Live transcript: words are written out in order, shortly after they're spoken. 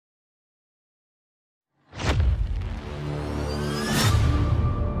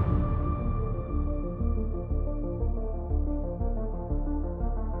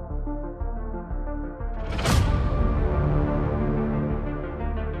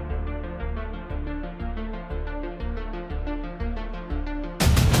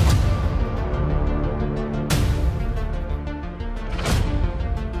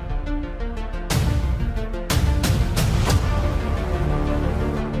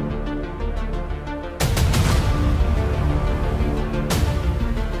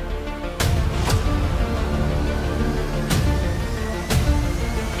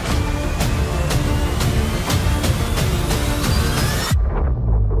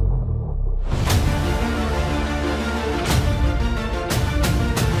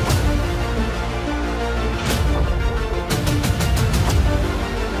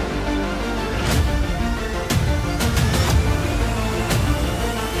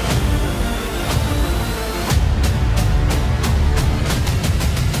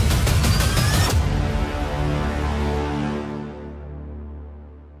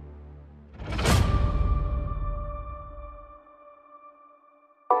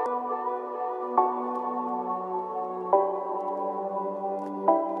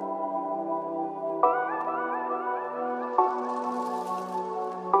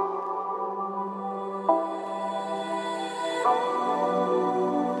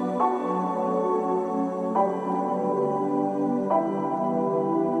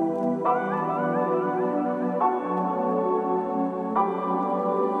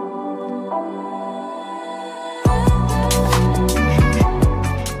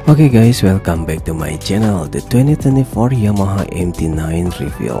Okay guys, welcome back to my channel, the 2024 Yamaha MT-09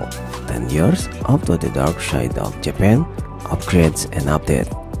 review. 10 years up to the dark side of Japan, upgrades and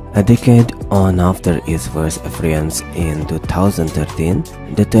update. A decade on after its first appearance in 2013,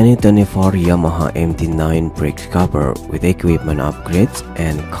 the 2024 Yamaha MT-09 breaks cover with equipment upgrades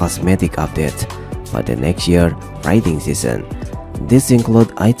and cosmetic updates for the next year riding season. These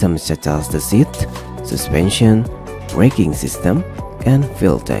include items such as the seat, suspension, braking system, and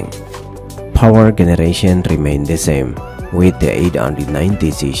fuel tank. Power generation remained the same, with the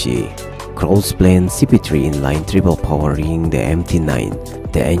 890cc crossplane CP3 inline triple powering the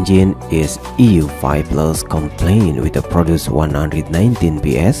MT-09. The engine is EU5 Plus compliant with a produced 119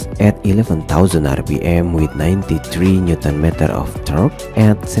 PS at 11,000 rpm with 93 Nm of torque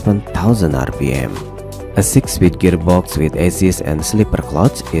at 7,000 rpm. A 6-speed gearbox with assist and slipper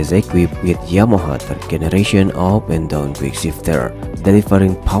clutch is equipped with Yamaha 3rd generation up and down quick shifter,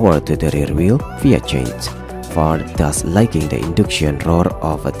 delivering power to the rear wheel via change. For thus liking the induction roar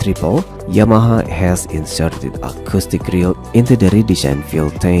of a triple, Yamaha has inserted acoustic grille into the redesigned fuel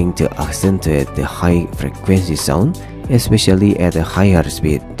tank to accentuate the high frequency sound, especially at a higher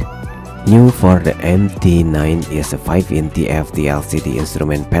speed. New for the MT-09 is a 5-inch TFT LCD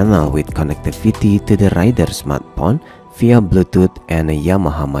instrument panel with connectivity to the rider's smartphone via Bluetooth and a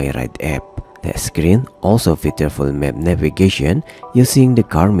Yamaha My Ride app. The screen also features full map navigation using the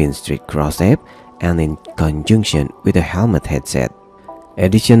Garmin Street Cross app and in conjunction with a helmet headset.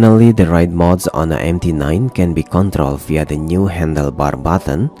 Additionally, the ride modes on the MT-09 can be controlled via the new handlebar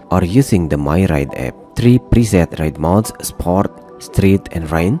button or using the My Ride app. 3 preset ride modes, Sport, Street,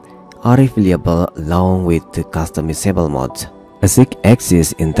 and Rain, are available along with the customizable modes. A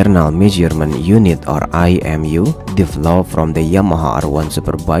 6-axis internal measurement unit or IMU developed from the Yamaha R1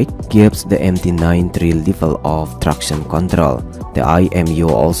 Superbike gives the MT-09 3 level of traction control. The IMU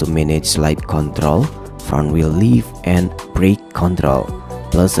also manages slide control, front wheel lift and brake control,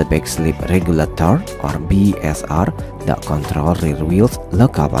 plus a back slip regulator or BSR that controls rear wheels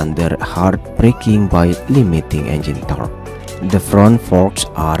lock up under hard braking by limiting engine torque. The front forks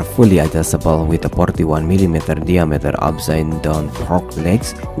are fully adjustable with a 41mm diameter upside-down fork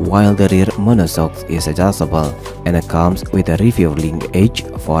legs, while the rear monoshock is adjustable and it comes with a refueling edge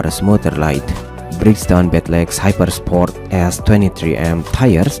for a smoother ride. Bridgestone Bedlegs Hypersport S23M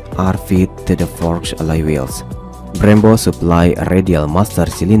tires are fit to the forks alloy wheels. Brembo supply a radial master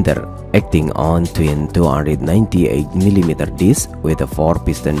cylinder acting on twin 298mm disc with a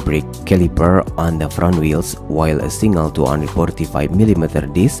 4-piston brake caliper on the front wheels, while a single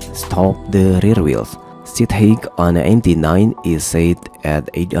 245mm disc stops the rear wheels. Seat height on the MT-09 is set at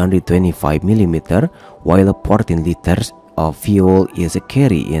 825mm, while 14 liters of fuel is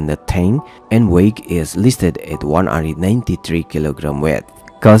carried in the tank and weight is listed at 193 kg weight.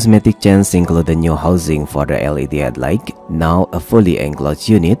 Cosmetic changes include the new housing for the LED headlight, now a fully enclosed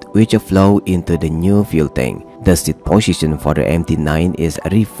unit which flow into the new fuel tank. The seat position for the MT-09 is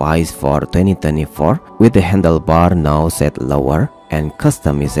revised for 2024 with the handlebar now set lower and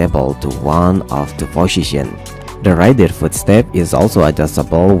customizable to one of the positions. The rider footstep is also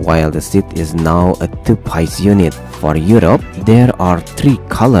adjustable while the seat is now a 2-piece unit. For Europe, there are 3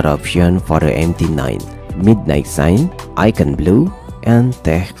 color options for the MT-09: Midnight Cyan, Icon Blue, and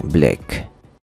Tech Black.